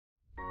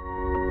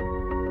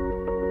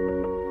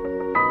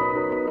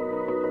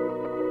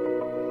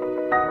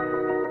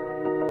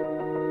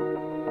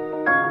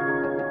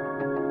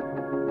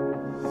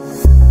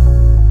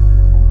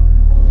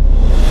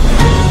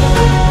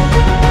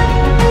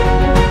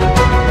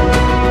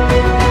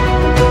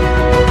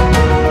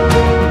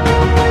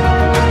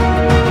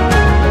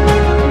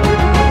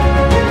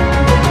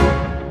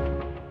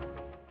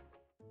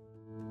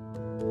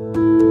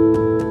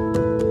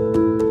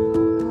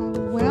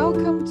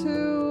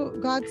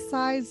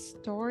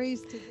bite-sized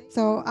stories today.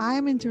 So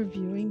I'm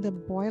interviewing the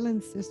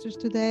Boylan sisters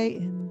today,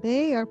 and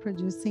they are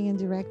producing and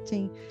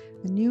directing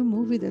a new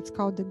movie that's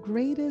called The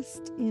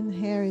Greatest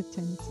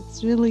Inheritance.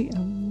 It's really a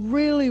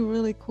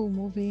really cool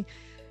movie.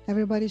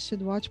 Everybody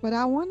should watch. But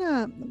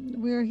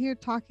we're here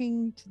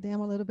talking to them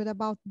a little bit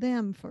about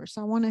them first.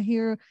 I want to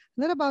hear a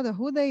little about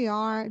who they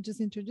are,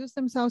 just introduce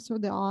themselves to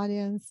the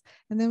audience,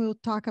 and then we'll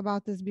talk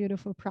about this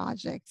beautiful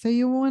project. So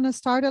you want to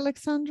start,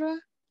 Alexandra?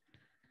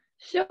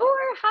 Sure.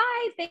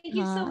 Hi. Thank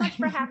you so much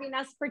for having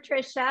us,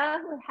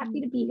 Patricia. We're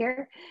happy to be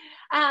here.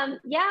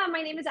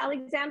 My name is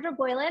Alexandra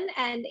Boylan,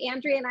 and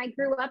Andrea and I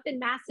grew up in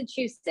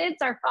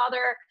Massachusetts. Our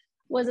father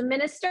is a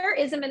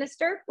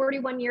minister,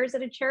 41 years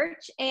at a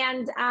church.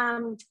 And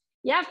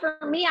for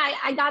me,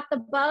 I got the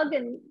bug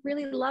and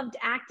really loved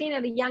acting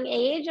at a young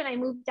age. And I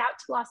moved out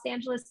to Los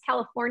Angeles,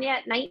 California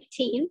at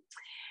 19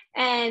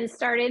 and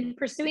started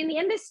pursuing the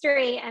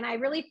industry. And I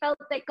really felt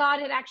that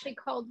God had actually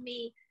called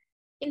me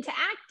into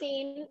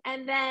acting.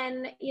 And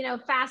then,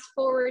 fast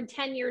forward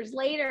 10 years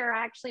later,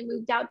 I actually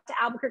moved out to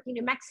Albuquerque,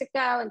 New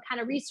Mexico, and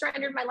kind of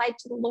resurrendered my life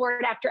to the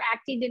Lord after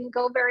acting didn't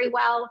go very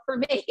well for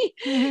me.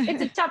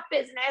 It's a tough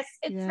business.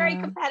 It's very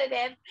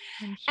competitive.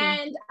 Sure.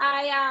 And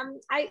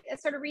I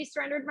sort of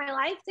resurrendered my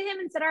life to him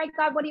and said, all right,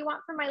 God, what do you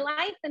want for my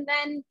life? And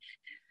then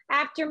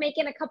after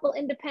making a couple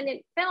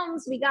independent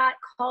films, we got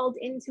called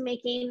into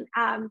making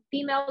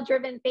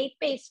female-driven,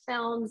 faith-based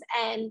films.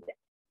 And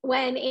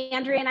when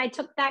Andrea and I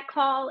took that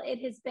call,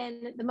 it has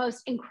been the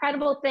most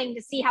incredible thing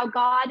to see how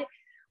God,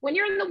 when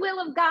you're in the will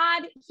of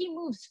God, he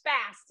moves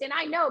fast. And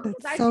I know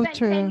because I spent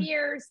 10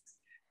 years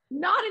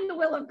not in the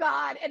will of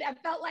God, and I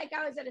felt like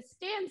I was at a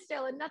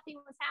standstill and nothing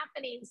was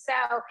happening. So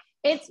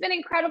it's been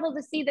incredible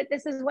to see that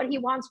this is what he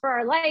wants for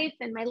our life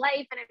and my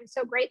life. And I'm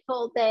so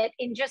grateful that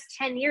in just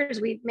 10 years,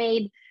 we've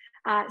made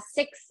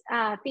 6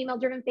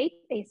 female-driven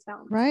faith-based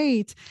films.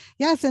 Right.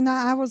 Yes. And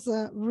I was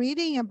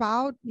reading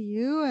about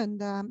you,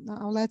 and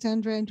I'll let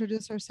Andrea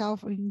introduce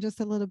herself in just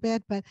a little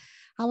bit. But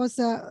I was,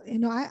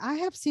 I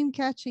have seen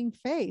Catching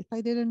Faith.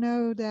 I didn't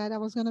know that I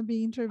was going to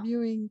be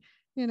interviewing,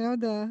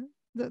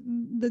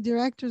 the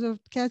directors of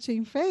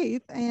Catching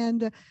Faith.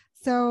 And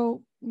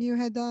so you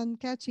had done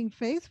Catching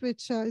Faith,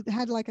 which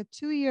had like a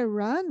 2-year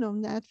run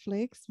on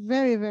Netflix.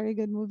 Very, very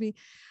good movie.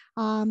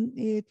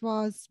 It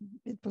was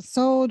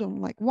sold on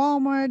like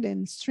Walmart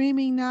and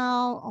streaming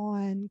now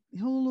on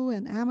Hulu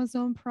and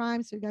Amazon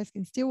Prime, so you guys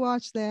can still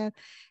watch that.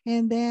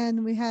 And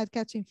then we had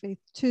Catching Faith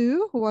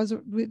 2,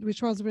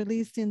 which was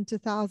released in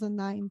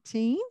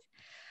 2019.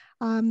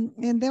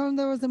 And then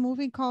there was a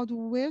movie called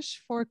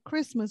Wish for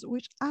Christmas,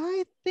 which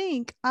I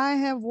think I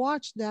have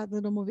watched that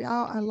little movie.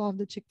 I love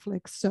the chick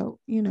flicks. So,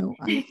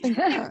 I think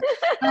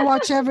I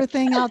watch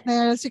everything out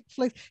there, chick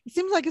flicks. It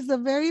seems like it's the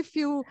very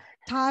few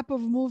type of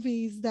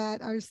movies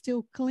that are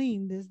still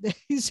clean these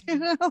days,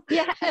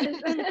 Yes.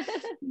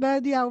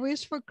 But yeah,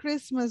 Wish for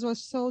Christmas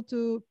was sold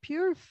to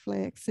Pure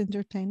Flix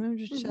Entertainment,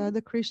 which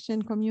the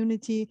Christian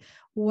community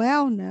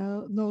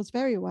knows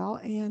very well,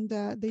 and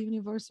the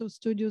Universal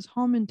Studios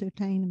Home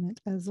Entertainment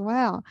as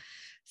well.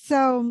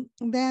 So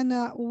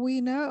then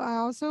we know I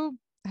also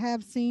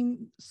have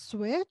seen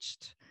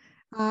Switched,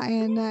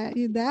 and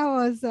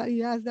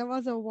that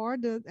was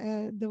awarded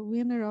the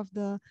winner of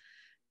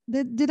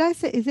did I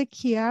say, is it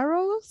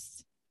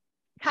Kairos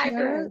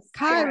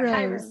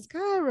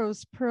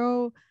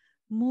Pro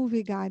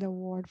Movie Guide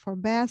Award for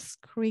Best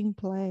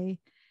Screenplay.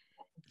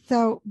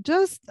 So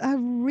just a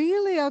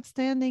really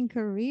outstanding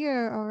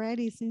career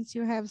already since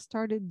you have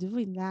started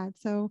doing that.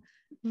 So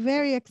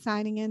very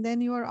exciting. And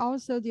then you are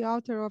also the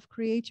author of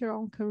Create Your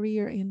Own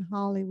Career in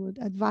Hollywood,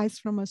 Advice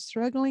from a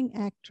Struggling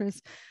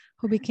Actress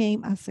Who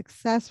Became a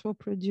Successful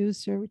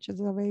Producer, which is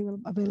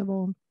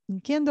available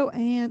in Kindle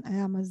and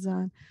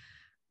Amazon.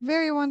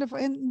 Very wonderful.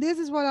 And this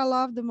is what I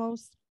love the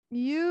most.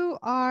 You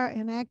are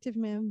an active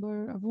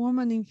member of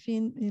Women in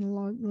Film in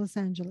Los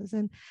Angeles.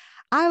 And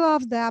I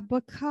love that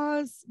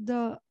because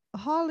the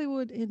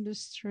Hollywood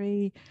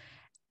industry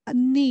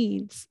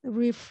needs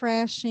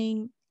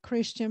refreshing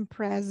Christian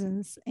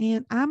presence.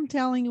 And I'm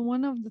telling you,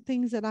 one of the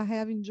things that I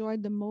have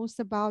enjoyed the most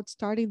about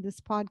starting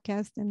this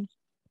podcast and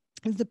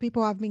is the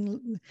people I've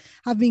been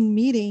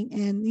meeting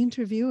and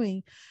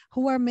interviewing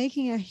who are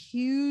making a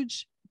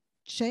huge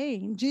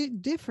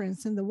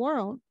difference in the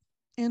world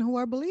and who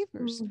are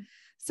believers.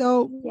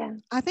 So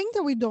I think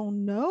that we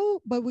don't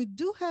know, but we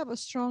do have a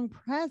strong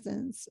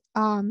presence,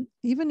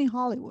 even in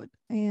Hollywood.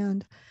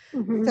 And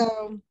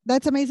so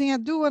that's amazing. I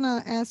do want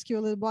to ask you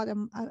a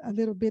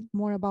little bit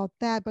more about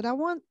that, but I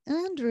want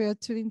Andrea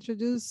to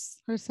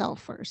introduce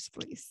herself first,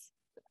 please.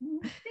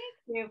 Thank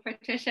you,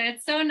 Patricia.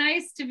 It's so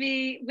nice to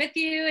be with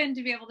you and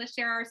to be able to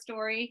share our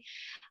story.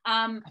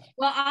 Well,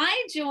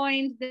 I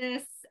joined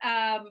this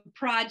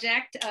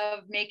project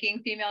of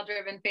making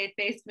female-driven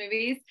faith-based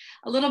movies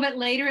a little bit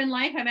later in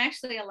life. I'm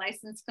actually a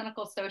licensed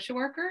clinical social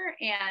worker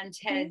and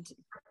had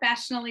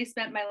professionally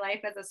spent my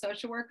life as a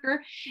social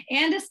worker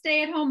and a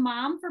stay-at-home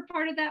mom for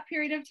part of that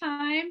period of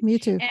time. Me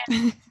too.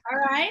 All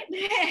right.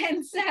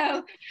 And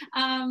so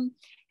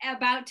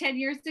about 10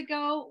 years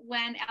ago,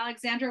 when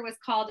Alexandra was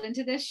called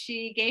into this,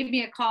 she gave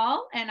me a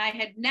call, and I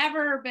had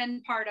never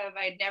been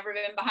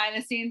behind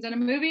the scenes in a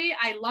movie.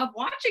 I love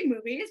watching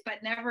movies, but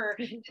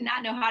did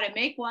not know how to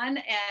make one,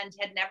 and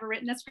had never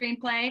written a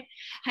screenplay.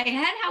 I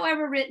had,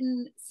 however,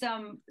 written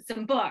some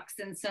books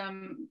and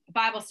some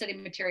Bible study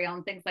material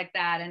and things like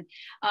that. And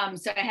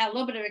so I had a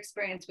little bit of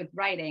experience with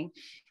writing.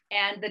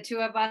 And the two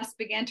of us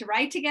began to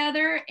write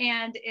together,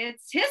 and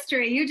it's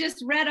history. You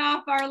just read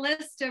off our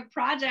list of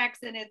projects,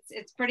 and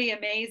it's pretty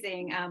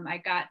amazing. I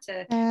got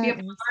to be a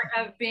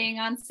part of being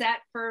on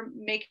set for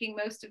making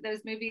most of those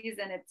movies,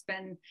 and it's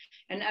been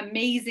an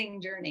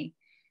amazing journey.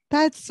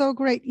 That's so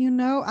great. You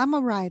know, I'm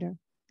a writer.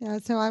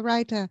 So I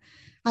write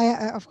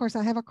of course,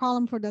 I have a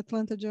column for the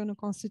Atlanta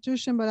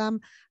Journal-Constitution, but I'm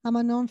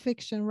a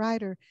nonfiction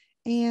writer.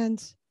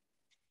 And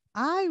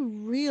I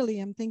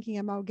really am thinking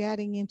about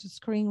getting into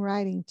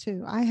screenwriting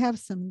too. I have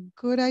some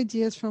good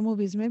ideas for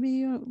movies.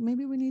 Maybe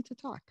we need to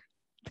talk.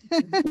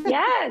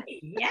 Yes.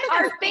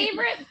 Our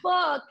favorite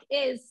book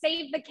is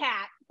Save the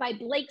Cat by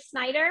Blake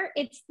Snyder.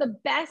 It's the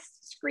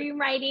best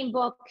screenwriting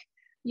book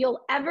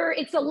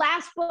it's the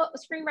last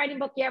screenwriting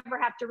book you ever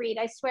have to read.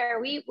 I swear,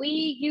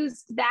 we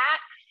used that,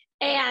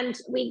 and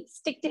we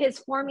stick to his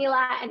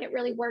formula, and it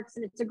really works,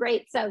 and it's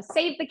so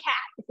Save the Cat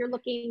if you're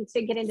looking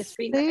to get into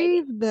screenwriting.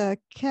 Save the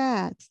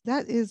Cat.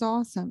 That is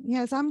awesome.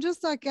 Yes, I'm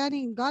just like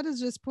God is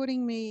just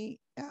putting me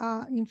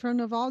in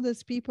front of all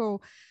these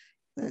people,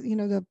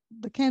 the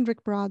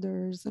Kendrick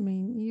brothers. I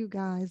mean, you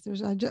guys,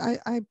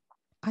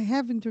 I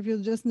have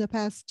interviewed just in the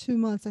past 2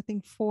 months, I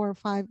think 4 or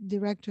 5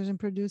 directors and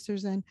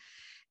producers,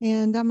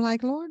 and I'm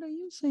like, Lord, are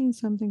you saying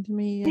something to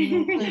me?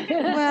 And like,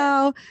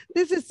 well,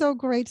 this is so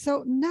great.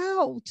 So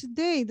now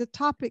today, the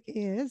topic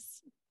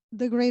is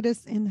The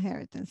Greatest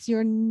Inheritance,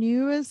 your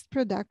newest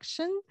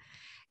production,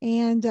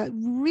 and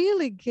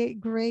really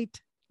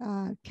great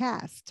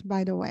cast,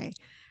 by the way.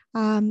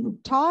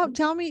 Tell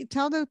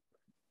the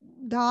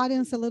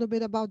audience a little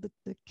bit about the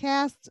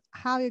cast,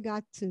 how you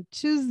got to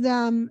choose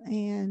them,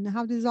 and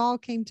how this all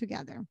came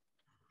together.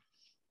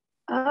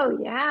 Oh,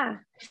 yeah.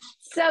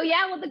 So,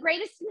 well, The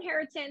Greatest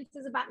Inheritance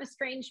is about an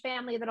estranged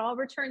family that all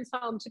returns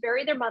home to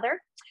bury their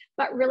mother,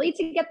 but really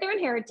to get their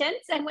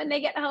inheritance. And when they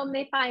get home,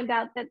 they find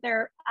out that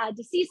their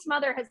deceased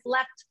mother has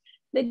left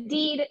the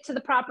deed to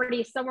the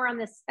property somewhere on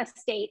this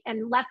estate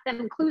and left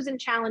them clues and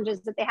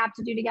challenges that they have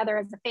to do together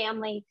as a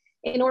family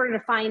in order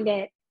to find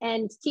it,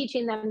 and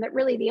teaching them that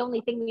really the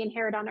only thing we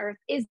inherit on earth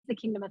is the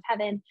kingdom of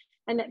heaven,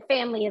 and that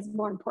family is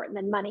more important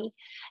than money.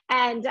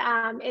 And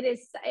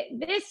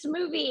this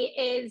movie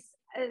is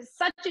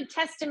such a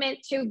testament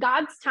to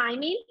God's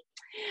timing.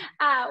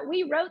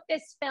 We wrote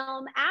this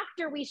film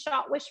after we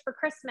shot Wish for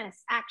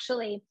Christmas,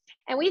 actually,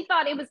 and we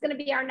thought it was going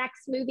to be our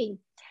next movie.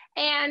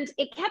 And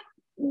it kept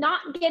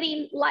not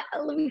getting,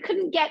 we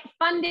couldn't get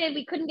funded,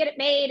 we couldn't get it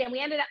made, and we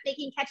ended up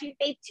making Catching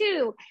Faith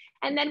 2.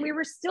 And then we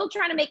were still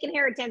trying to make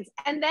Inheritance.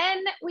 And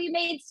then we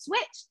made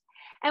Switch.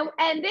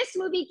 And this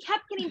movie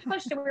kept getting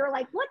pushed, and we were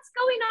like, what's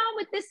going on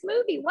with this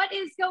movie? What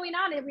is going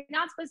on? Are we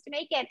not supposed to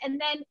make it?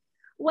 And then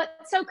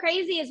what's so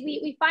crazy is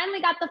we finally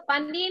got the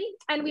funding,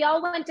 and we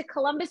all went to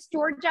Columbus,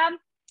 Georgia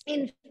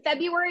in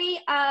February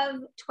of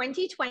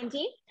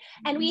 2020,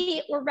 and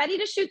we were ready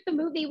to shoot the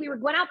movie. We were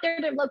going out there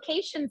to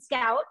location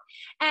scout,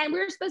 and we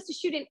were supposed to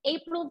shoot in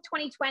April of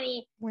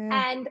 2020,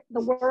 and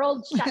the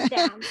world shut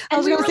down. I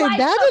was going to say, like,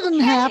 that didn't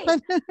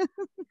happen.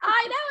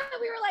 I know.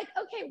 We were like,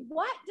 okay,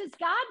 what? Does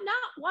God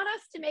not want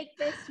us to make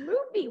this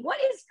movie? What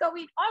is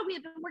going on? We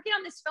have been working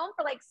on this film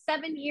for like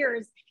 7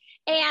 years.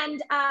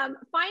 And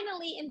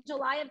finally, in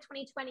July of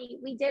 2020,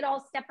 we did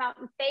all step out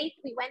in faith.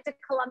 We went to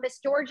Columbus,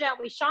 Georgia.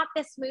 We shot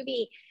this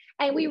movie,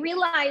 and we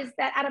realized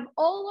that out of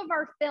all of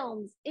our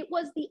films, it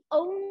was the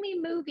only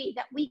movie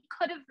that we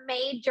could have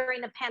made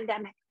during the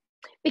pandemic,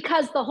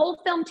 because the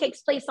whole film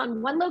takes place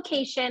on one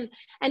location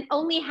and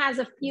only has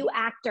a few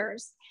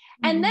actors.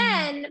 And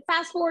then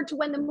fast forward to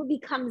when the movie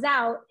comes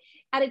out,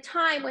 at a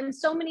time when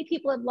so many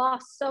people have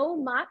lost so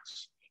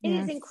much. It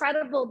is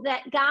incredible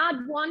that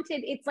God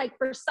wanted, it's like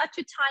for such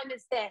a time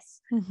as this,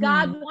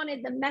 God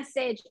wanted the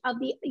message of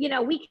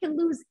we can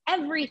lose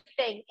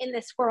everything in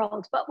this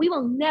world, but we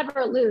will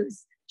never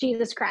lose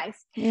Jesus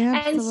Christ.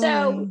 And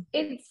so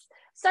it's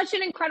such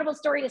an incredible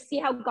story to see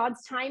how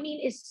God's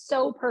timing is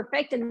so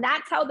perfect. And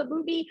that's how the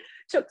movie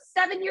took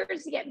 7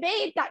 years to get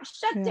made, got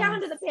shut down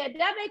to the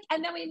pandemic,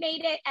 and then we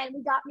made it, and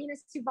we got Mina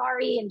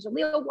Suvari and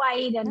Jaleel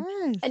White and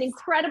an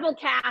incredible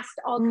cast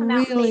all come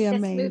out and make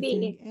this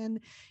movie. And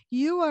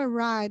you are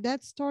right.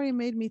 That story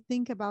made me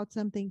think about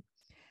something.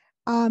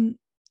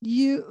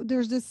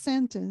 There's this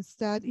sentence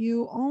that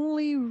you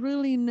only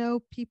really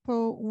know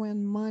people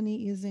when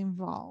money is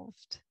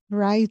involved.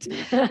 Right?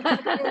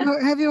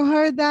 Have you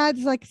heard that?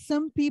 It's like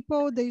some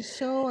people, they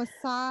show a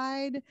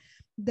side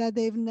that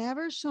they've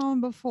never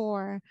shown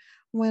before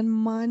when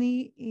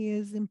money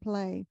is in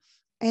play.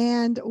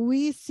 And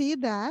we see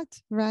that,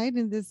 right,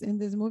 in this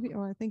movie.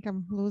 Oh, I think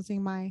I'm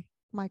losing my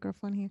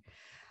microphone here.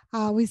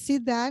 We see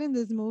that in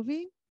this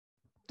movie.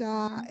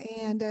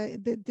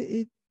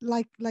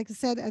 Like I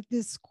said, at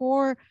this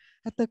core,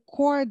 at the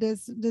core,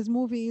 this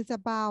movie is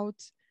about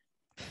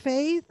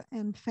faith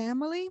and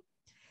family.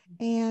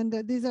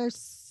 And these are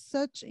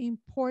such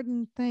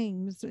important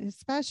things,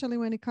 especially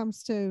when it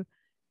comes to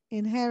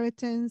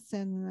inheritance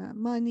and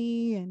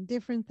money and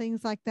different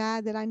things like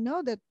that, that I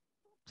know that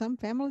some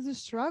families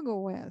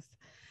struggle with.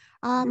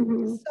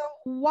 So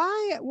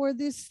why were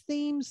these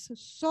themes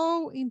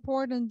so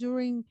important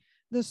during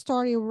the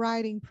story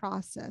writing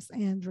process,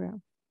 Andrea?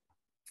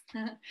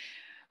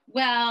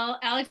 Well,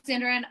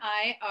 Alexandra and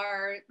I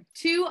are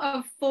two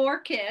of four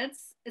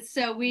kids.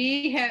 So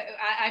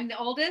I'm the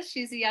oldest,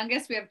 she's the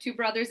youngest. We have two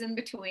brothers in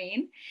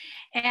between.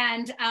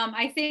 And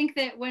I think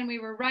that when we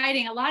were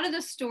writing, a lot of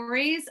the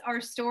stories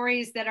are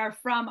stories that are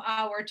from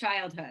our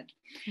childhood,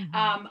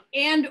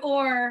 and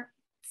or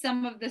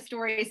some of the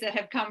stories that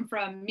have come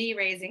from me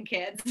raising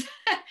kids.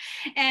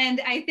 And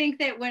I think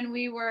that when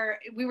we were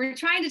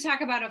trying to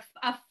talk about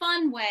a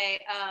fun way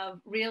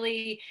of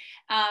really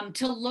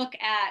to look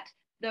at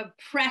the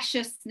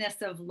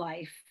preciousness of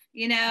life,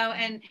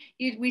 and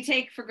we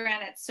take for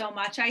granted so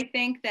much. I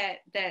think that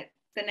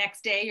the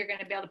next day you're going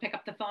to be able to pick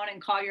up the phone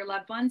and call your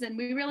loved ones, and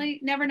we really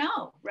never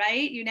know,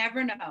 right? You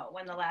never know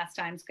when the last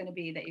time's going to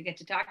be that you get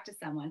to talk to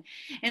someone.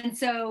 And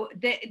so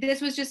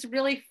this was just a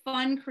really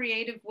fun,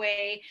 creative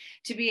way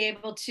to be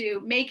able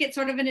to make it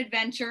sort of an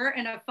adventure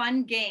and a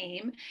fun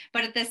game,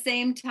 but at the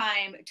same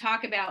time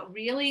talk about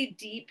really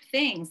deep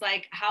things,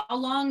 like how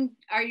long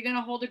are you going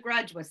to hold a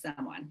grudge with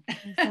someone?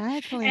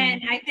 Exactly.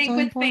 And I think so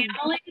with important.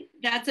 family,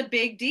 that's a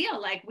big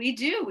deal. Like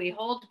we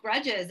hold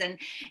grudges.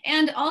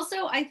 And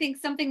also I think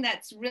something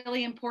that's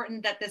really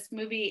important that this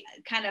movie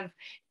kind of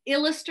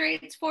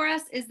illustrates for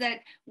us is that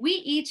we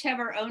each have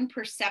our own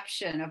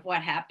perception of what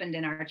happened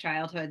in our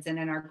childhoods and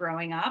in our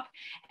growing up,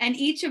 and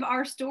each of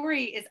our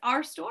story is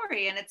our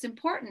story, and it's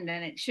important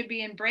and it should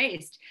be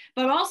embraced.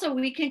 But also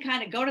we can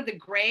kind of go to the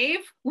grave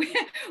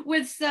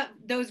with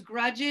those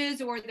grudges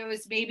or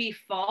those maybe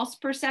false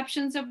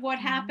perceptions of what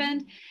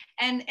happened,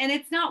 and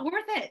it's not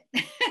worth it.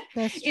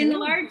 In the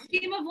large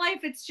scheme of life,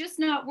 it's just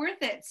not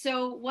worth it.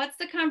 So what's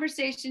the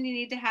conversation you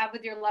need to have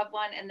with your loved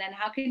one, and then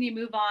how can you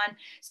move on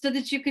so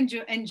that you can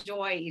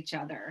enjoy each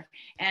other?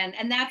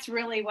 And that's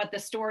really what the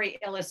story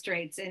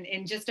illustrates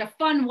in just a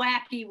fun,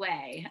 wacky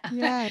way.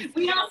 Yes.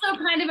 We also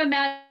kind of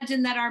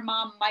imagine that our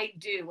mom might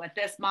do what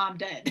this mom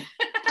did.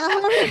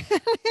 Oh, To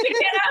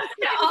get us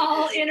to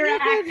all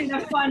interact in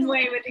a fun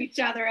way with each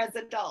other as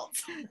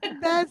adults.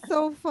 That's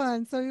so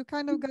fun. So you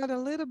kind of got a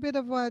little bit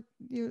of what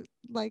you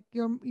like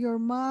your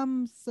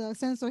mom's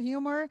sense of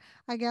humor,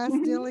 I guess,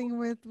 dealing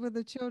with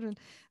the children.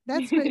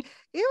 That's great.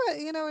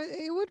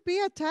 It would be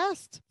a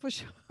test for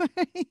sure,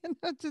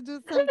 to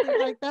do something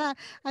like that.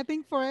 I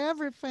think for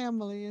every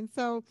family. And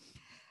so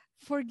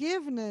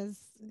forgiveness,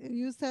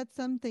 you said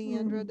something,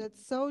 Andrea,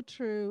 that's so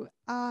true.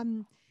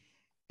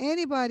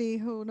 Anybody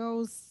who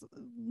knows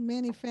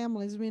many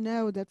families, we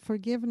know that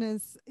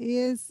forgiveness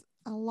is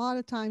a lot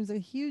of times a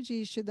huge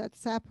issue that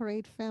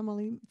separate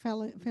family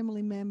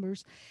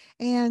members,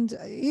 and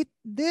in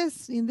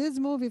this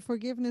movie,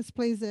 forgiveness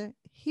plays a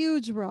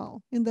huge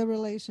role in the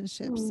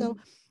relationship. So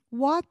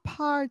what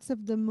parts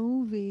of the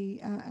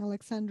movie,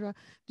 Alexandra,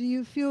 do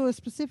you feel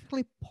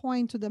specifically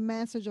point to the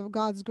message of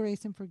God's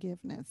grace and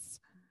forgiveness?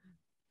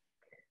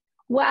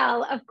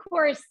 Well, of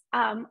course,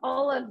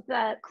 all of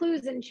the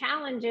clues and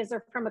challenges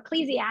are from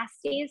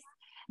Ecclesiastes,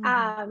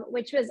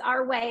 which was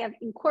our way of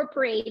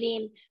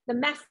incorporating the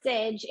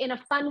message in a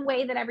fun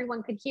way that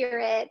everyone could hear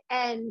it.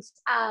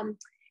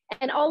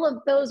 And all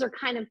of those are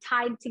kind of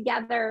tied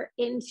together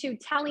into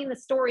telling the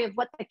story of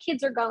what the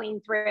kids are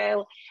going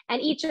through.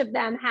 And each of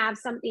them have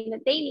something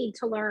that they need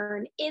to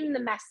learn in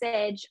the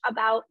message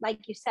about, like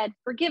you said,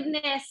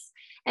 forgiveness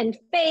and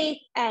faith.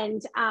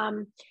 And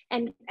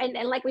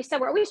like we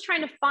said, we're always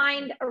trying to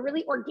find a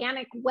really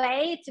organic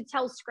way to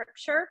tell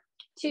scripture,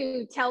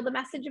 to tell the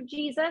message of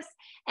Jesus.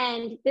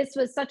 And this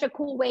was such a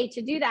cool way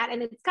to do that.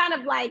 And it's kind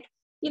of like,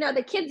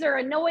 the kids are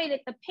annoyed at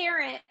the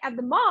parent of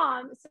the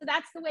mom. So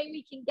that's the way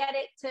we can get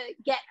it to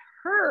get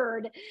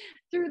heard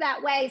through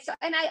that way. So,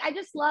 and I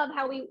just love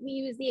how we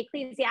use the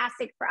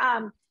Ecclesiastic for,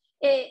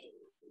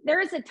 there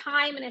is a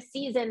time and a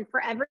season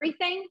for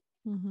everything.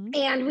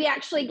 And we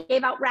actually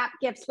gave out wrap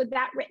gifts with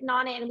that written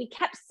on it. And we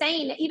kept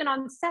saying, even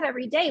on set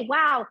every day,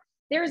 wow,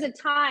 there's a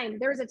time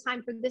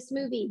for this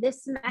movie,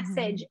 this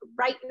message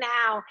right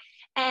now.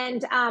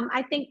 And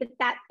I think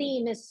that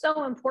theme is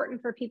so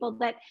important for people,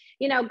 that,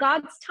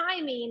 God's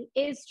timing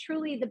is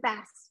truly the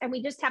best. And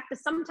we just have to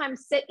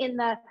sometimes sit in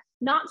the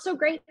not so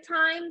great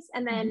times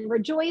and then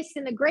rejoice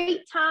in the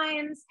great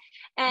times.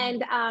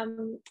 And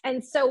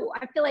so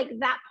I feel like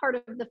that part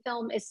of the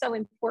film is so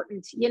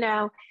important,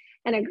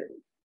 and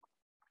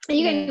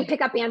you can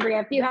pick up, Andrea,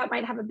 if you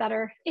might have a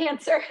better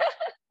answer.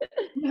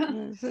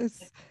 I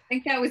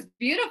think that was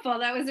beautiful.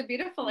 That was a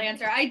beautiful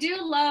answer. I do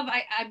love,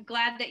 I'm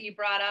glad that you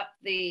brought up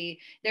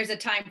there's a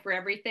time for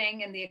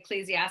everything in the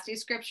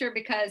Ecclesiastes scripture,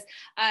 because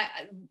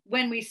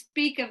when we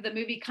speak of the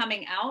movie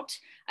coming out,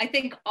 I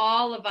think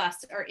all of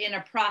us are in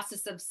a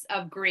process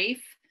of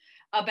grief.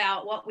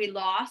 about what we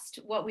lost,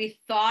 what we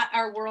thought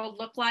our world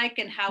looked like,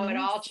 and how it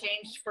all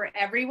changed for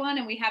everyone.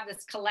 And we have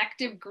this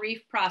collective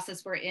grief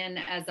process we're in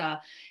as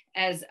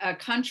a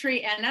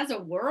country and as a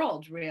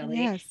world, really.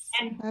 Yes,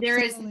 and absolutely.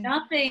 There is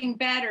nothing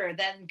better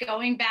than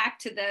going back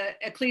to the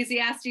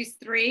Ecclesiastes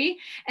 3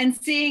 and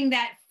seeing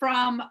that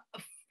from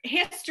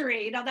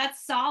history.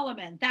 That's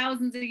Solomon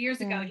thousands of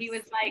years ago. He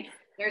was like,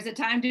 there's a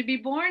time to be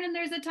born and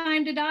there's a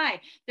time to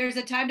die. There's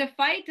a time to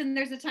fight and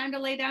there's a time to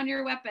lay down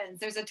your weapons.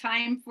 There's a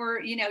time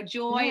for,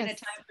 joy and a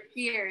time for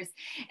tears.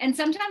 And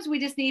sometimes we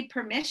just need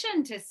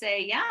permission to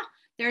say, yeah,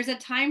 there's a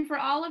time for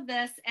all of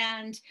this,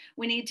 and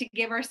we need to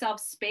give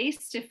ourselves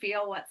space to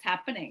feel what's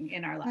happening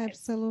in our lives.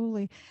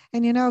 Absolutely.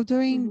 And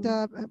during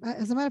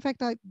as a matter of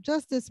fact,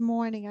 just this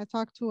morning I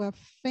talked to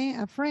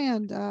a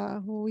friend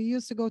who we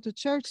used to go to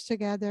church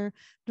together.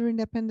 During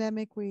the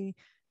pandemic, we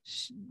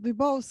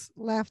both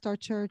left our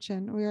church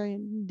and we are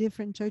in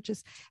different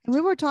churches, and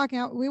we were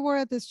talking. We were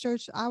at this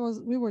church.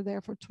 We were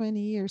there for 20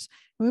 years.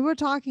 And we were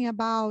talking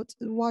about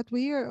what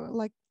we are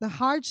like, the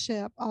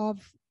hardship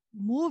of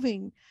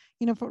moving,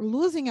 for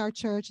losing our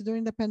church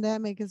during the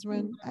pandemic is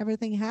when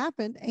everything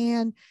happened,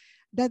 and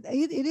that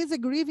it is a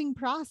grieving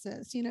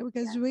process,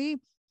 because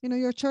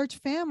your church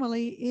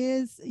family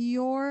is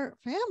your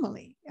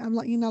family. I'm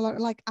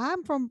like,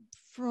 I'm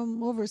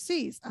from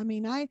overseas. I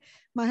mean,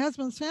 my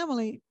husband's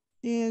family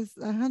is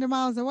 100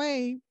 miles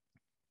away.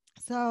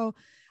 So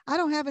I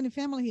don't have any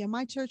family here.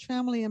 My church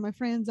family and my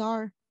friends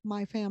are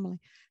my family.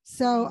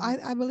 So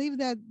I believe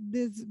that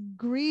this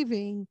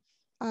grieving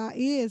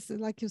is,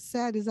 like you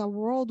said, is a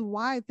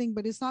worldwide thing,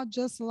 but it's not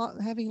just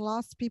having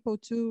lost people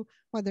to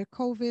whether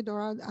COVID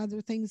or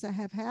other things that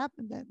have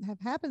happened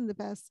the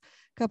past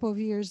couple of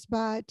years,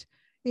 but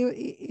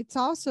it's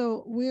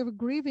also, we're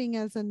grieving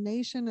as a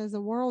nation, as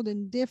a world,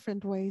 in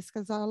different ways,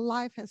 because our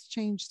life has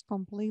changed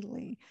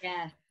completely.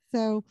 Yeah.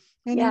 So,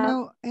 and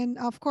and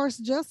of course,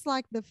 just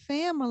like the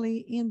family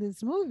in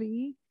this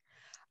movie,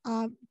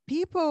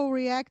 people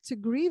react to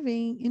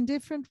grieving in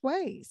different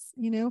ways.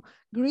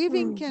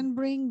 Grieving can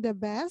bring the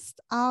best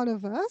out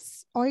of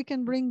us, or it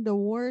can bring the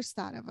worst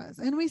out of us.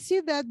 And we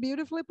see that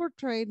beautifully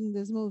portrayed in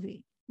this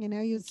movie.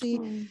 You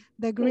see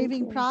the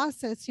grieving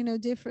process,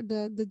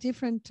 the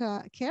different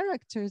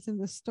characters in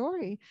the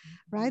story,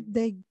 right?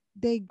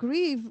 They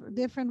grieve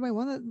different way.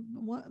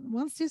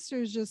 One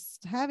sister is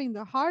just having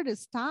the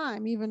hardest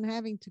time even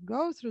having to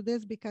go through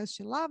this because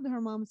she loved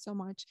her mom so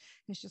much,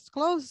 and she's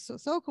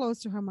so close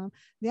to her mom.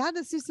 The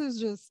other sister is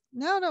just,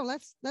 no,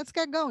 let's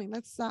get going.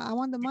 I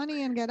want the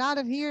money and get out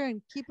of here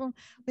and keep on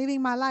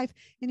living my life.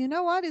 And you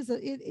know what,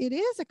 it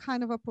is a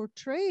kind of a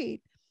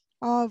portrait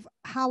of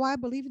how I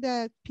believe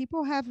that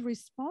people have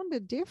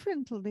responded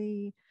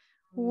differently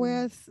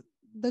with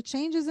the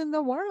changes in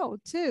the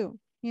world too,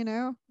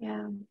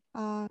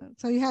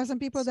 so you have some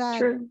people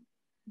that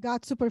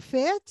got super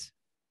fit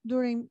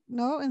during,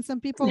 and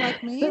some people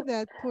like me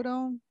that put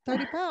on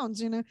 30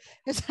 pounds,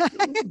 It's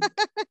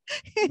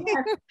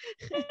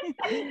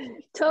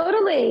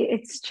Totally.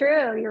 It's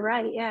true. You're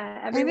right. Yeah.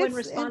 Everyone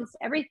responds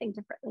to everything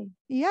differently.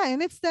 Yeah.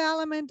 And it's the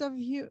element of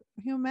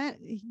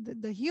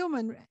the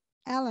human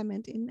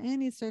element in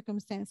any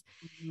circumstance.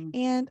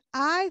 And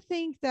I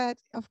think that,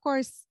 of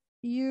course,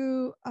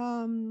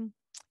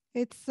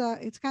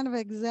 it's kind of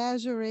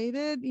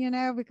exaggerated,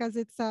 because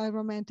it's a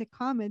romantic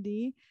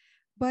comedy,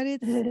 but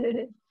it's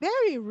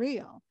very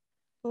real.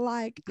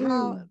 Like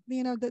how,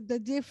 the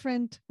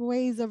different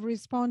ways of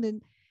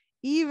responding,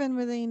 even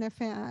within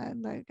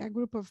like a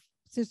group of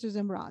sisters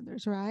and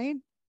brothers, right?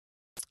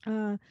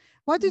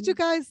 What did you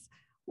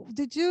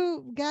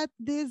get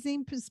this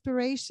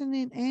inspiration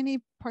in any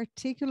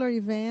particular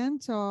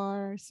event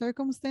or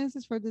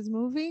circumstances for this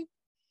movie?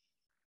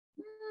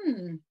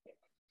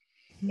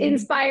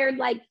 Inspired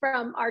like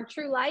from our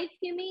true life,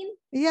 you mean?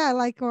 Yeah,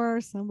 like,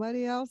 or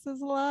somebody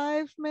else's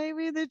life,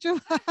 maybe, that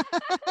you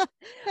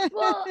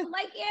Well,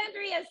 like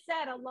Andrea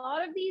said, a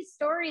lot of these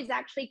stories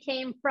actually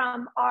came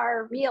from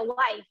our real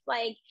life.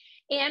 Like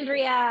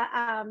Andrea,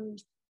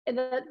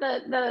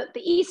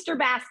 the Easter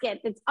basket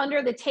that's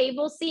under the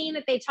table scene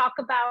that they talk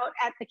about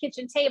at the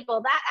kitchen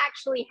table, that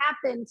actually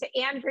happened to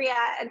Andrea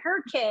and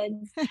her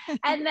kids.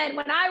 And then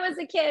when I was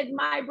a kid,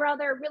 my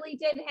brother really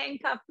did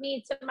handcuff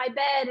me to my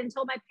bed and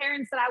told my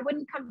parents that I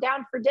wouldn't come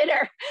down for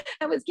dinner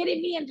and was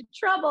getting me into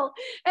trouble.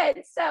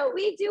 And so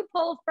we do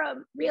pull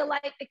from real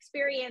life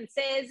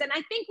experiences. And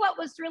I think what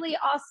was really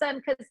awesome,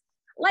 because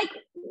like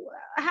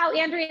how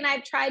Andrea and I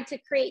have tried to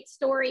create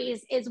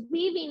stories, is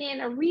weaving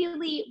in a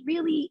really,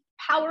 really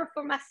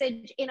powerful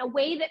message in a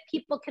way that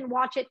people can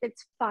watch it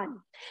that's fun,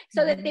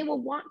 so that they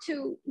will want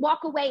to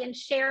walk away and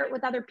share it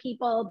with other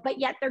people, but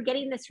yet they're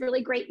getting this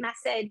really great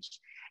message.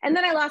 And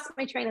then I lost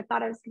my train of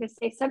thought. I was going to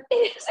say something.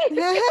 I hate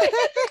when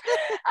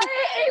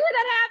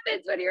that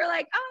happens, when you're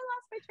like, oh, I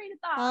lost my train of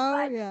thought. Oh,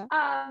 but, yeah.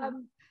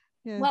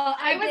 Yes. Well,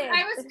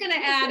 I was going to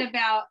add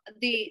about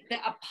the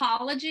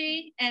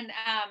apology, and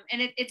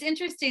it's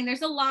interesting. There's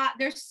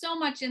so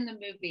much in the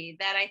movie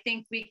that I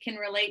think we can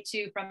relate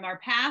to from our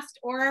past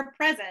or our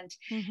present.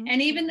 Mm-hmm.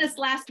 And even this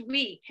last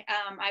week,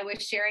 I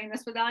was sharing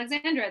this with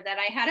Alexandra, that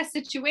I had a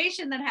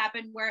situation that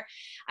happened where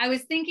I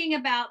was thinking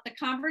about the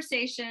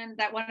conversation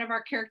that one of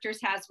our characters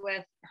has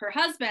with her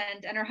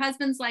husband, and her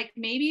husband's like,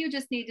 maybe you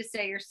just need to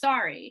say you're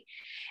sorry.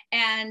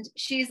 And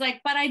she's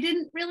like, but I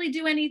didn't really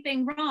do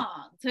anything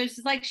wrong. So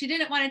she's like, she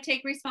didn't want to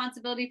take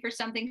responsibility for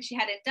something she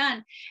hadn't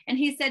done. And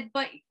he said,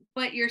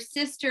 but your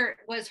sister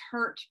was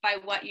hurt by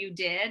what you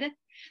did.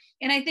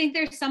 And I think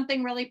there's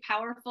something really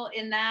powerful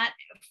in that,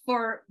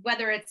 for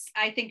whether it's,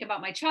 I think about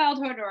my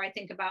childhood or I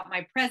think about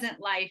my present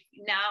life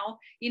now,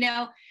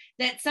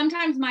 that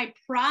sometimes my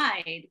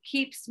pride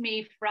keeps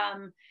me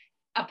from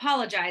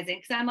apologizing,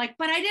 because I'm like,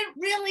 but I didn't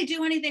really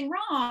do anything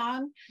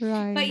wrong.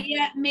 Right. But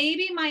yet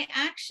maybe my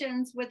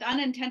actions with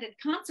unintended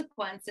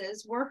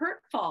consequences were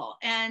hurtful,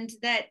 and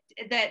that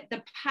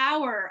the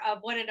power of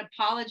what an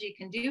apology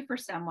can do for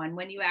someone,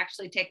 when you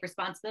actually take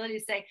responsibility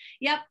to say,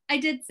 yep, I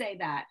did say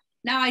that.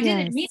 Now, I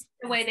didn't mean it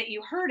the way that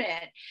you heard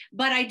it,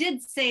 but I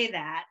did say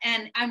that,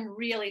 and I'm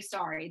really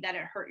sorry that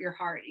it hurt your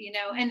heart,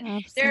 and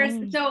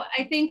Absolutely. so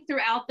I think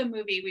throughout the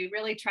movie, we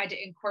really tried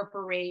to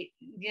incorporate,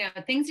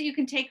 things that you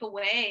can take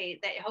away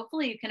that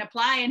hopefully you can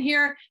apply. And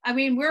here, I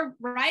mean, we're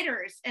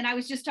writers, and I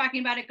was just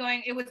talking about it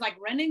it was like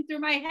running through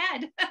my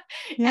head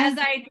as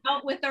I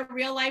dealt with a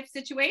real life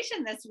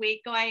situation this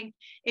week,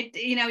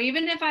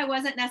 even if I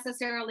wasn't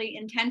necessarily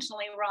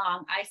intentionally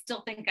wrong, I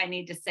still think I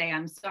need to say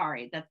I'm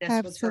sorry that this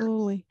was hurt.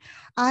 Absolutely.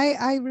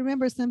 I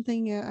remember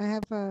something. I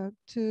have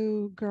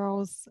two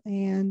girls,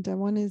 and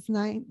one is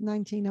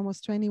 19,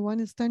 almost 20. One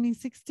is turning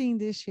 16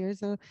 this year.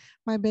 So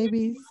my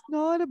baby's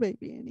not a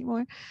baby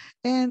anymore.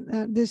 And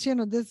this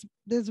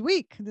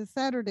week, this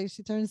Saturday,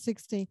 she turns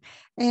 16.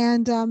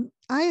 And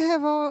I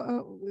have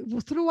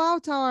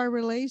throughout our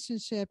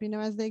relationship,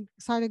 as they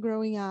started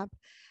growing up,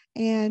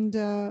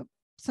 and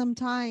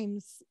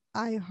sometimes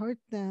I hurt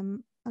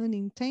them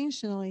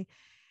unintentionally.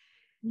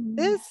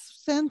 This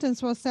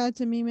sentence was said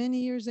to me many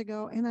years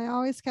ago, and I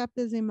always kept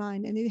this in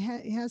mind. And it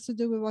has to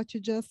do with what you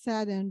just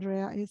said,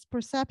 Andrea. Is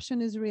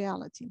perception is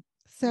reality.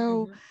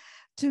 So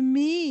to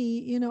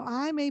me,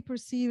 I may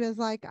perceive as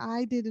like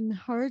I didn't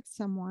hurt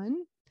someone,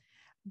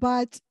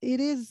 but it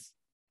is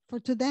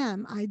to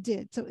them, I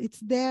did. So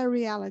it's their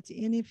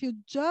reality. And if you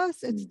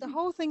it's the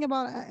whole thing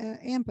about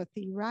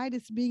empathy, right?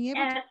 It's being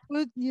able to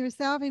put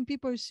yourself in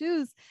people's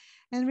shoes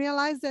and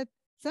realize that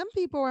some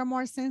people are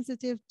more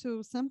sensitive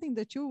to something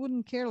that you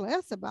wouldn't care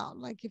less about.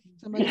 Like if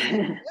somebody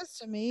said this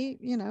to me,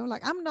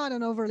 like I'm not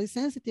an overly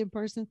sensitive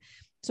person.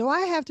 So I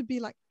have to be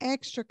like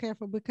extra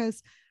careful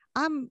because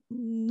I'm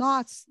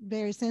not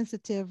very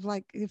sensitive.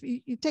 Like if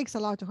it takes a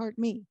lot to hurt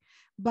me,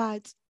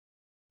 but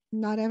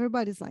not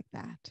everybody's like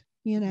that,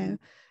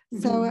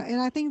 So,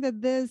 and I think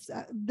that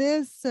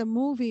this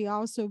movie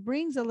also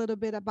brings a little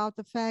bit about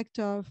the fact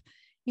of,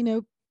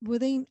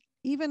 within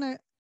even a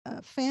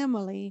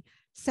family,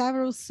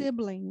 several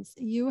siblings,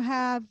 you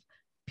have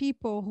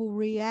people who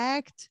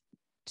react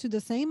to the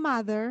same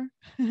mother,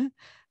 the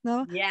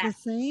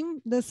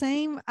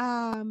same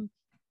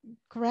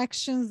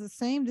corrections, the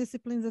same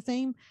disciplines, the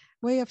same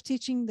way of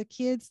teaching the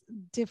kids,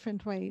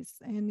 different ways.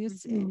 And you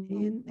see,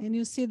 and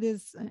you see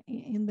this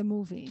in the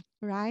movie,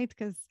 right?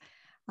 Because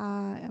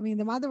I mean,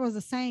 the mother was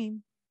the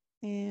same,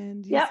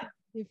 and you see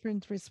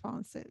different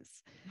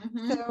responses.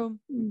 So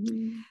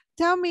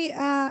tell me,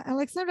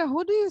 Alexandra,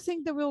 who do you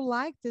think that will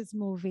like this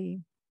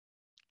movie?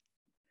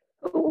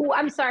 Oh,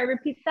 I'm sorry,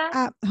 repeat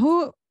that.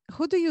 Who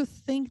do you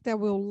think that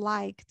will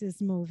like this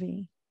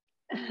movie?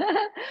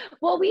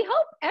 Well, we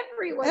hope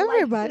everybody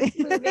likes this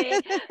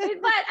movie,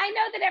 but I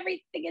know that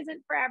everything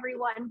isn't for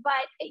everyone.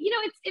 But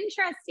it's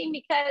interesting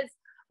because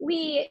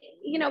we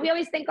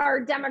always think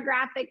our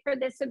demographic for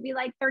this would be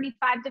like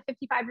 35 to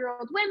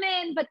 55-year-old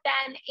women. But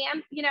then,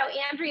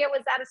 Andrea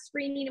was at a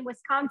screening in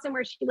Wisconsin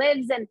where she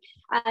lives, and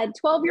a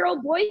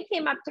 12-year-old boy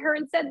came up to her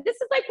and said, "This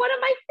is like one of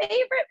my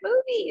favorite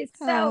movies."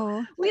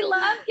 So we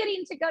love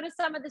getting to go to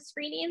some of the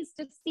screenings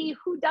to see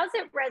who does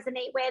it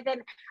resonate with.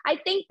 And I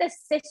think the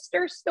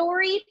sister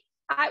story,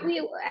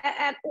 we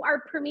at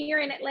our premiere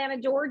in Atlanta,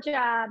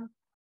 Georgia,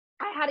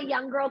 I had a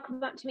young girl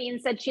come up to me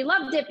and said she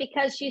loved it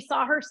because she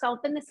saw herself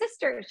in the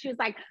sister. She was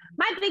like,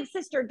 "My big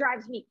sister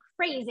drives me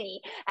crazy."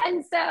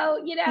 And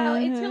so,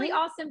 it's really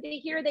awesome to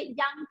hear that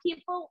young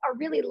people are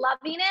really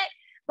loving it.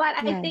 But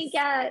I think,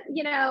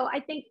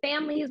 I think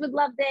families would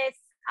love this.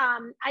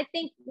 I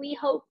think we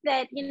hope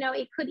that,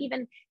 it could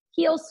even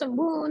heal some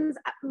wounds.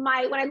 When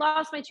I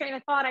lost my train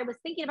of thought, I was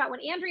thinking about when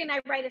Andrea and I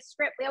write a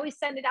script, we always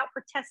send it out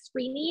for test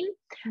screening,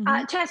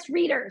 test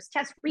readers.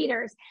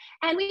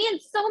 And we had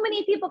so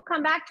many people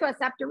come back to us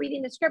after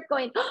reading the script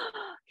going,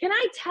 "Can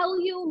I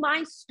tell you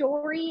my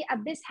story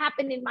of this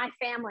happened in my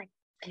family?"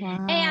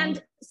 Wow.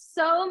 And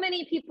so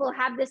many people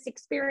have this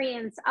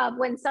experience of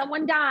when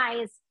someone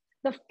dies,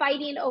 the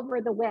fighting over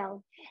the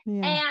will.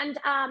 Yeah.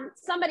 And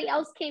somebody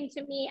else came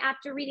to me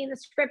after reading the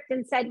script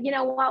and said, you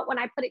know what, when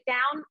I put it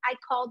down, I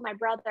called my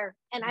brother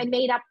and I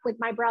made up with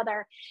my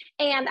brother.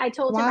 And I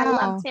told him I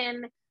loved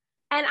him.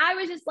 And I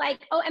was just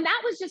like, oh, and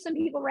that was just when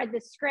people read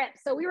the script.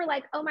 So we were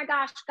like, oh my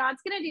gosh,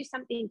 God's going to do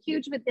something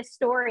huge with this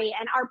story.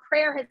 And our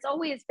prayer has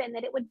always been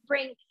that it would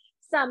bring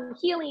some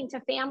healing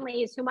to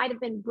families who might have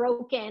been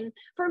broken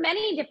for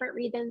many different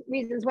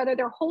reasons, whether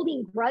they're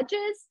holding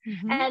grudges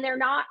and they're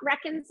not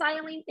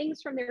reconciling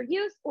things from their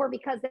youth, or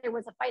because there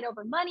was a fight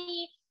over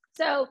money.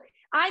 So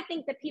I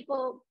think that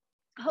people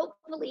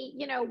hopefully,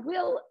 you know,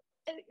 will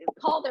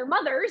call their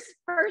mothers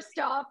first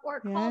off,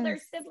 or call their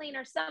sibling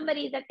or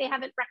somebody that they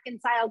haven't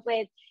reconciled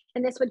with,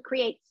 and this would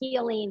create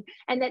healing.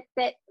 And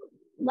that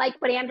like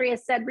what Andrea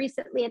said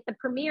recently at the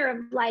premiere of,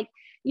 like,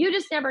 you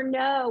just never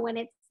know when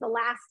it's the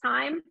last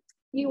time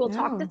you will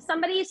talk to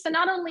somebody. So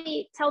not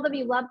only tell them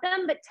you love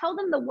them, but tell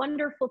them the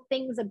wonderful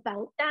things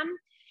about them.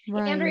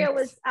 Andrea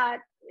was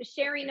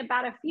sharing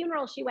about a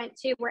funeral she went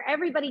to where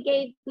everybody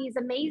gave these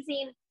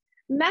amazing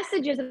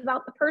messages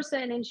about the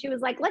person, and she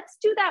was like, let's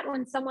do that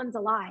when someone's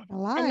alive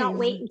and not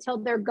wait until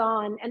they're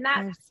gone. And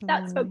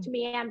that spoke to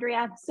me,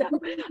 Andrea. So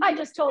I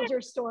just told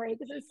your story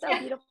because it's so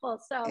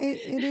beautiful. So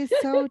it is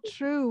so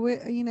true.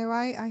 You know,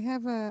 I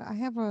have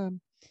a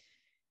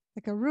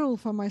like a rule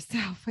for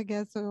myself, I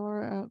guess,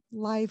 or a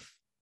life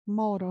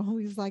motto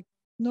is like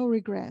no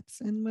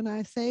regrets. And when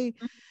I say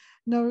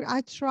no,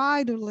 I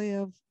try to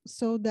live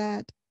so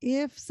that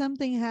if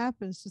something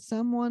happens to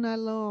someone I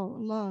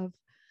love,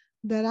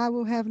 that I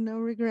will have no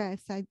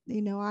regrets. I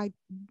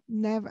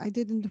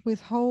didn't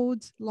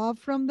withhold love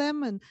from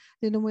them, and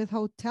didn't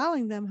withhold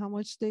telling them how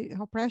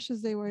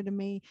precious they were to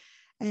me.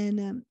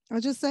 And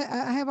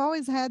I have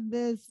always had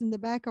this in the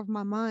back of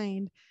my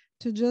mind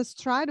to just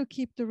try to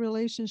keep the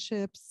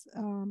relationships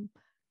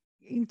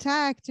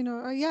intact. You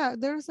know,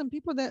 there are some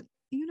people that,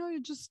 you know,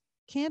 you just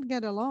can't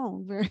get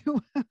along very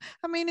well.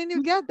 I mean, and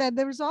you get that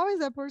there's always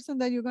a person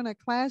that you're going to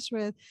clash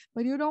with,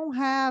 but you don't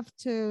have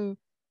to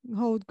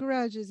hold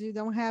grudges. You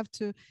don't have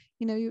to,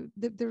 you know,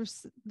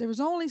 there's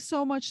only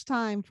so much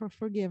time for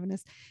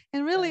forgiveness.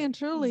 And really and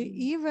truly,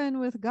 even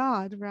with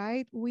God,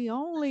 right, we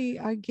only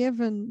are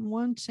given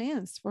one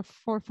chance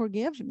for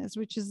forgiveness,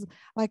 which is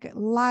like a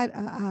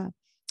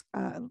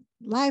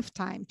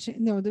lifetime.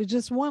 There's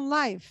just one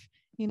life,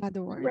 in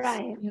other words,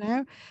 right. You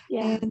know.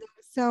 And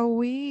so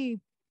we,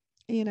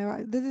 you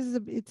know,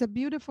 it's a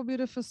beautiful,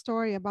 beautiful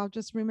story about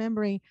just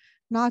remembering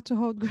not to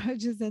hold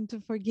grudges and to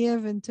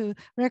forgive and to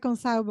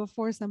reconcile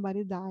before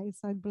somebody dies.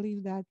 I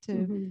believe that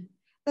too.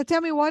 Now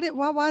tell me, what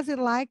was it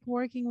like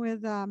working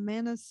with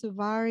Mana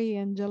Suvari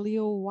and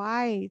Jaleel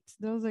White?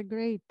 Those are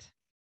great.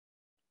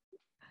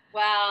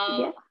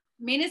 Well,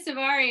 Mina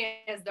Savari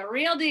is the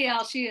real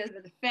deal. She is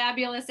a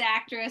fabulous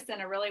actress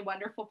and a really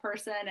wonderful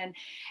person.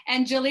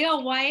 And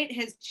Jaleel White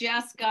has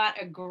just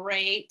got a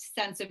great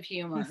sense of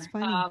humor.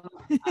 I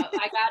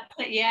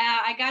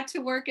got to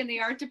work in the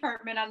art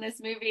department on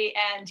this movie,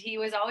 and he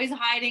was always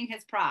hiding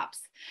his props.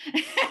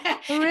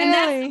 Really? And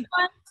that's the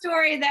fun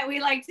story that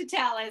we like to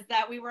tell, is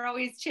that we were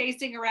always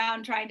chasing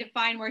around trying to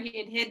find where he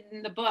had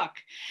hidden the book.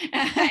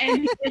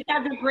 And he just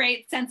has a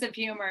great sense of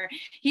humor.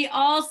 He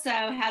also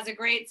has a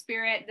great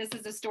spirit. This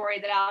is a story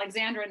that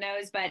Alexandra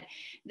knows, but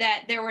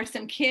that there were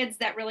some kids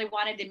that really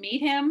wanted to meet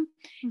him.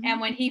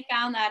 And when he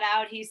found that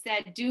out, he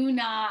said, do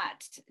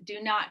not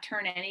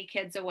turn any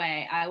kids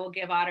away. I will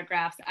give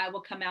autographs. I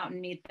will come out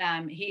and meet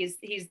them. He's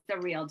the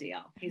real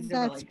deal.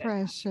 That's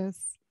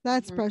precious.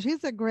 That's precious.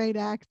 He's a great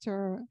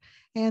actor.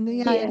 And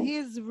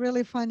he's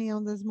really funny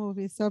on this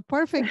movie. So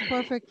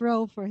perfect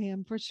role for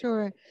him, for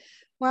sure.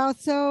 Well,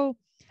 so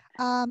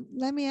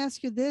let me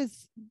ask you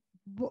this.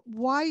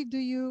 Why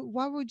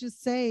would you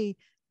say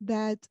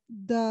that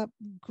the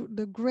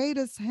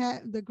greatest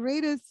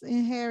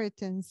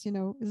inheritance, you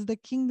know, is the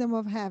kingdom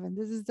of heaven?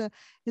 This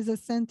is a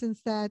sentence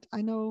that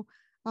I know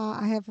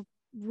I have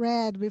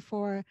read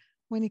before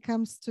when it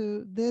comes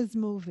to this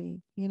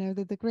movie, you know,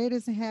 that the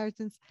greatest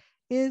inheritance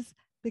is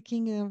the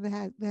kingdom of the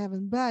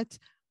heaven. But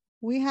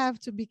we have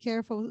to be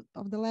careful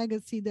of the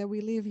legacy that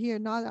we leave here,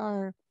 not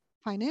our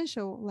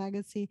financial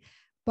legacy,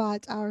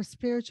 but our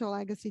spiritual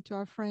legacy to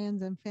our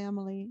friends and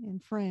family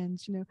and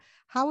friends. You know,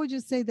 how would you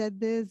say that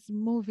this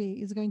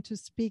movie is going to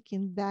speak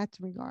in that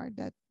regard,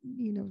 that,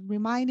 you know,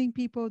 reminding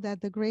people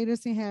that the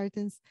greatest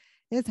inheritance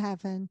is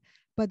heaven,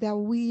 but that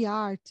we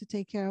are to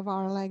take care of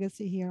our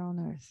legacy here on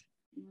earth?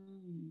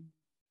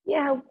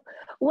 Yeah,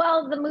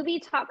 well, the movie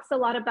talks a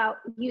lot about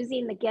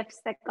using the gifts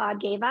that God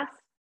gave us.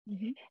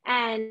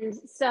 And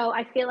so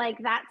I feel like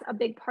that's a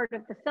big part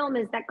of the film,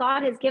 is that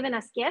God has given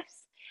us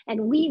gifts,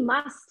 and we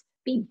must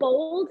be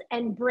bold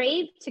and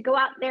brave to go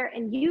out there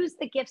and use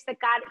the gifts that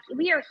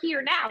we are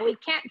here now. We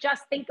can't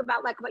just think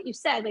about, like what you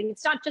said, like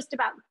it's not just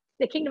about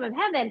the kingdom of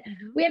heaven,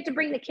 we have to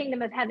bring the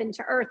kingdom of heaven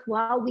to earth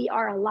while we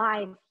are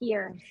alive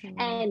here.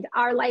 Absolutely. And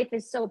our life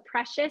is so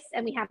precious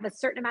and we have a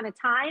certain amount of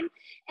time.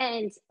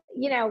 And,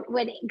 you know,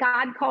 when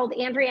God called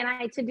Andrea and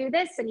I to do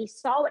this and he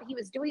saw what he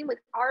was doing with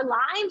our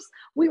lives,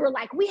 we were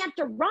like, we have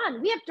to run,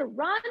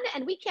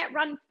 and we can't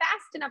run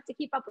fast enough to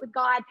keep up with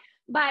God.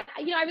 But,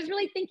 you know, I was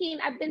really thinking,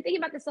 I've been thinking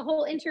about this the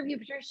whole interview,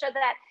 Patricia,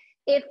 that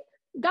if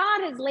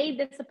God has laid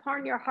this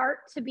upon your heart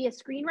to be a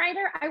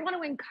screenwriter, I want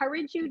to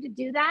encourage you to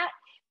do that,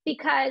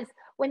 because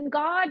when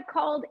God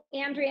called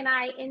Andrea and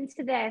I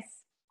into this,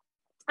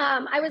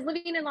 I was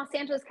living in Los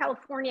Angeles,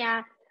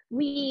 California.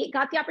 We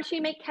got the opportunity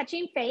to make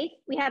Catching Faith.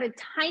 We had a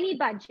tiny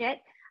budget.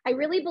 I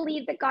really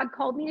believed that God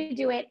called me to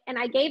do it. And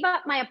I gave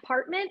up my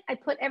apartment. I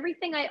put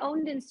everything I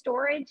owned in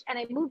storage and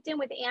I moved in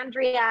with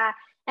Andrea.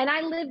 And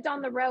I lived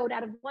on the road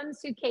out of one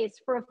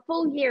suitcase for a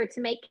full year to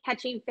make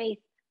Catching Faith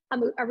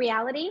a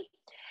reality.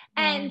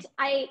 And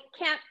I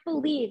can't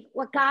believe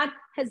what God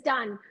has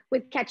done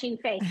with Catching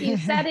Faith. You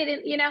said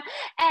it, you know,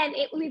 and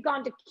we've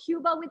gone to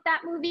Cuba with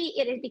that movie.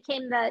 It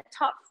became the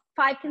top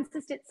 5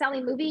 consistent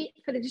selling movie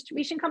for the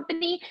distribution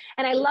company.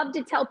 And I love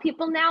to tell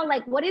people now,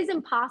 like, what is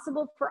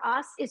impossible for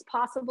us is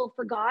possible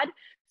for God.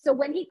 So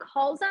when he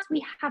calls us,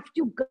 we have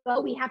to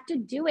go, we have to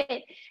do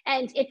it.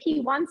 And if he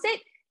wants it,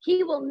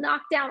 he will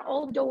knock down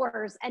all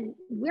doors and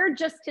we're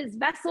just his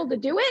vessel to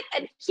do it.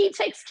 And he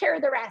takes care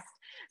of the rest.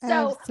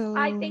 So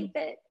Absolutely. I think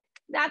that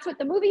that's what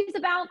the movie is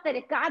about, that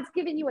if God's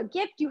given you a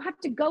gift, you have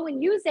to go and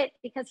use it,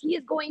 because he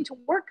is going to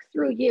work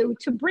through you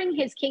to bring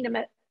his kingdom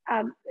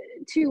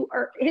to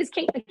earth,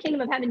 the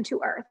kingdom of heaven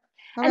to earth.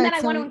 All and right,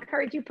 then I want to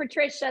encourage you,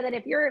 Patricia, that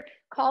if you're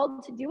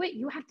called to do it,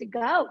 you have to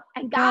go,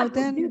 and God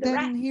will do the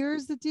rest. Then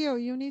here's the deal.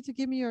 You need to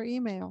give me your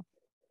email.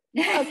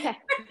 Okay.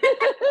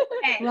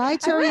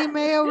 Write your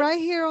email right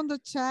here on the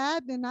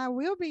chat and I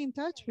will be in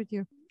touch with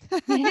you.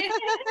 Please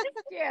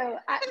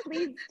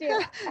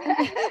do.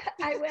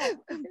 I will.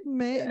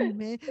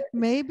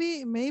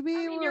 Maybe I'm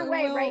in your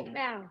way right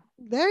now.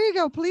 There you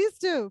go. Please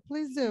do.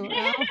 Who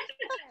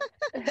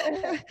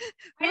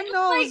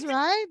knows,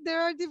 right?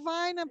 There are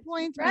divine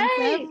appointments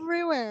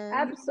everywhere.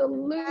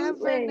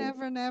 Absolutely.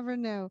 Never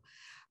know.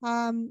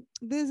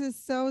 This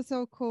is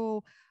so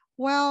cool.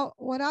 Well,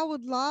 what I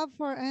would love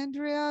for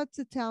Andrea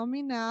to tell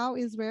me now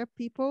is where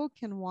people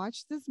can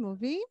watch this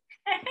movie.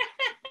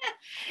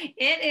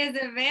 It is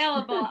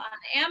available on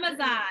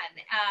Amazon,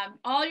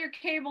 all your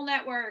cable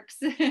networks,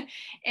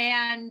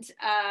 and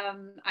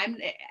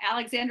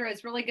Alexandra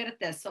is really good at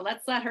this, so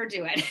let's let her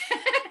do it.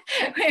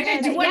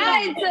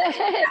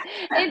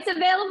 It's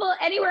available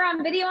anywhere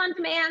on video on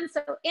demand.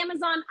 So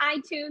Amazon,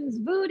 iTunes,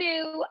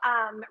 Vudu,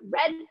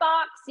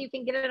 Redbox. You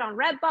can get it on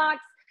Redbox.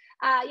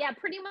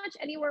 Pretty much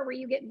anywhere where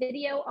you get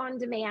video on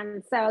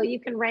demand. So you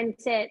can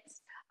rent it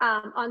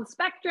on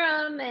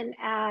Spectrum and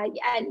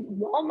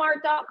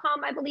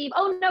Walmart.com, I believe.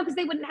 Oh no, because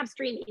they wouldn't have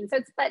streaming. So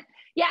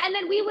and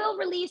then we will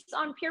release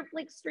on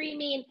PureFlix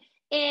streaming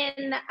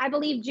in, I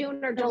believe,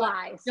 June or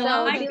July.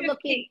 July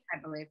 15th, I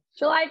believe.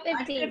 July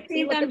 15th. So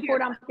looking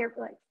forward on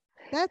PureFlix.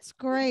 That's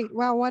great.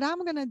 Well, what I'm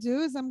going to do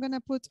is I'm going to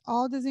put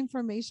all this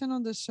information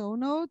on the show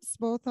notes,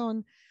 both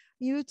on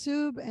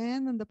YouTube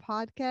and on the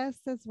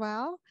podcast as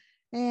well.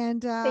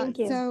 And Thank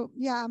you. So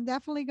I'm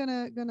definitely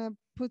gonna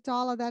put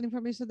all of that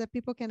information that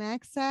people can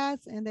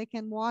access and they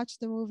can watch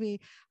the movie.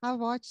 I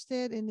watched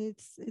it and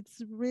it's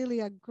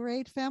really a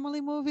great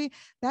family movie.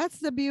 That's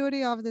the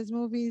beauty of these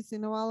movies. You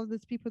know, all of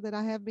these people that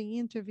I have been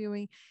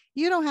interviewing,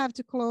 you don't have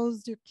to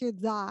close your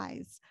kids'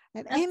 eyes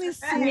at any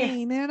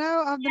scene, you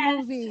know, of the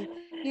movie.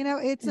 You know,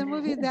 it's a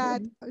movie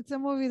that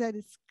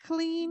is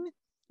clean.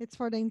 It's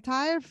for the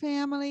entire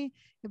family.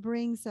 It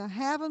brings a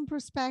heaven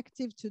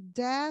perspective to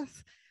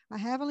death, a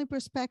heavenly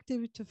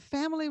perspective to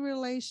family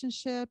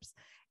relationships,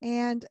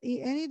 and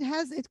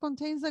it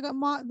contains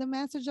the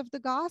message of the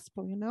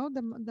gospel. You know,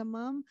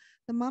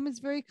 the mom is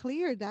very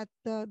clear that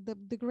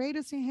the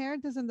greatest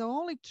inheritance and the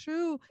only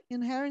true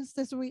inheritance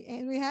that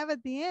we have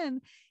at the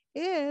end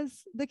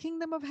is the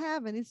kingdom of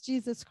heaven. It's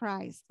Jesus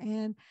Christ.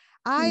 And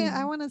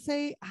I want to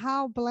say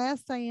how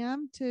blessed I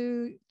am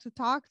to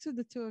talk to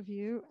the two of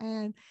you,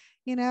 and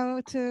you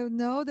know, to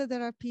know that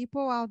there are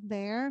people out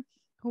there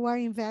who are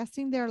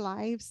investing their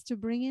lives to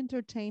bring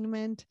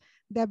entertainment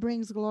that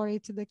brings glory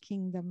to the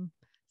kingdom.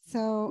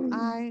 So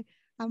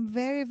I'm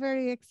very,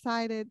 very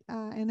excited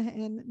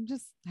and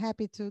just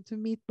happy to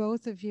meet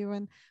both of you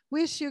and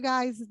wish you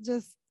guys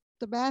just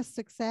the best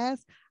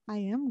success. I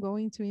am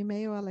going to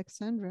email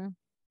Alexandra.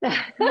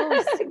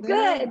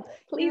 Good.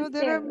 Please.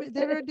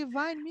 There are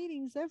divine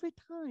meetings every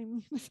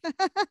time.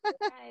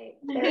 Right.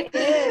 There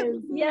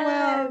is.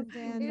 Yes. Well,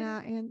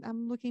 and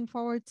I'm looking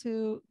forward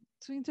to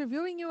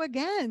interviewing you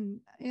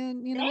again,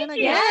 and you know,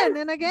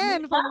 and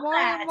again for more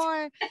and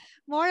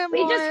more.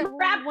 We just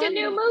wrapped a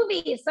new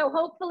movie, so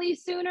hopefully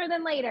sooner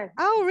than later.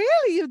 Oh,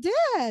 really? You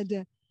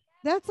did?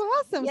 That's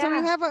awesome. Yeah. So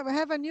we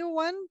have a new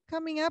one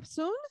coming up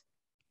soon.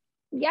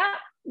 Yep.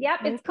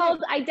 It's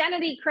called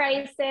Identity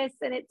Crisis,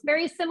 and it's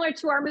very similar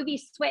to our movie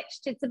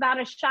Switched. It's about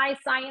a shy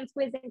science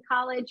whiz in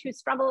college who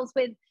struggles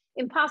with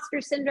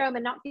imposter syndrome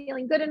and not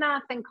feeling good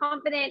enough and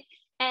confident.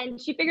 and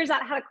she figures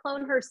out how to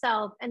clone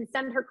herself and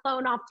send her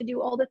clone off to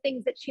do all the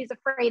things that she's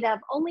afraid of,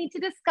 only to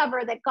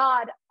discover that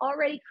God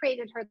already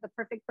created her the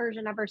perfect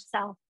version of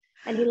herself.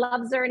 And he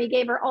loves her and he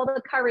gave her all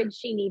the courage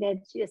she needed.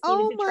 She just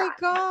needed to try. Oh my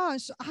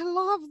gosh, I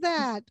love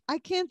that. I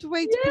can't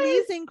wait. Yes.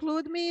 Please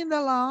include me in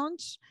the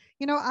launch.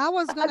 You know, I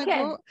was gonna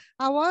go,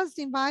 I was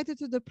invited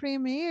to the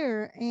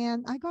premiere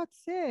and I got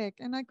sick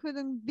and I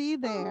couldn't be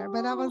there,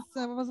 but I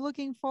was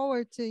looking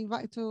forward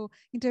to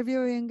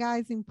interviewing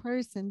guys in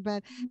person.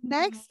 But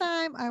next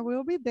time I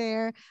will be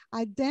there.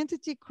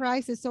 Identity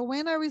Crisis. So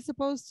when are we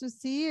supposed to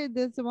see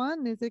this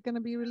one? Is it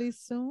gonna be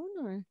released soon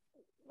or?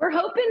 We're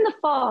hoping the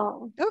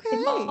fall. Okay.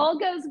 If all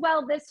goes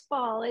well this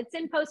fall. It's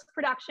in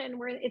post-production,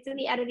 it's in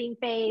the editing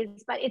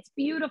phase, but it's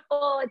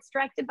beautiful. It's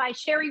directed by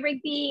Sherry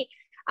Rigby.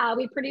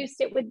 We produced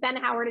it with Ben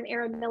Howard and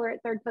Aaron Miller at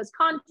Third Coast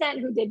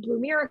Content, who did Blue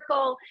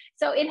Miracle.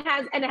 So it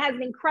has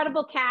an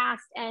incredible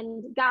cast,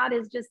 and God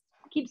is just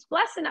keeps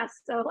blessing us.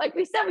 So like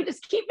we said, we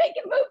just keep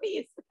making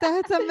movies.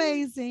 That's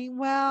amazing.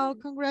 Well,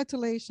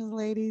 congratulations,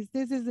 ladies.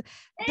 This is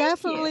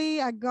definitely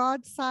a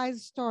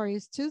God-sized story.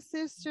 It's two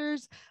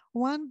sisters,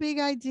 one big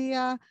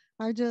idea,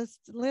 are just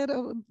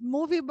little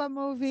movie by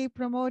movie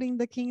promoting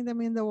the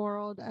kingdom in the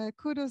world.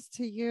 Kudos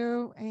to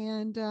you,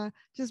 and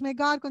just may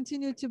God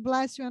continue to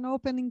bless you and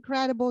open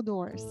incredible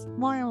doors,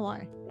 more and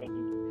more.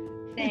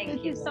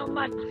 Thank you so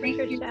much,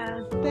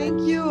 Patricia.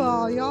 Thank you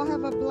all. Y'all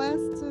have a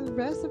blessed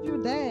rest of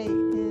your day,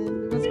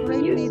 and it was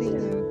great meeting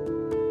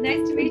you.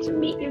 Nice to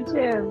meet you.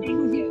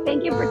 Too.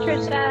 Thank you,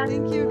 Patricia.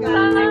 Thank you,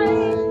 guys.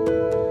 Bye.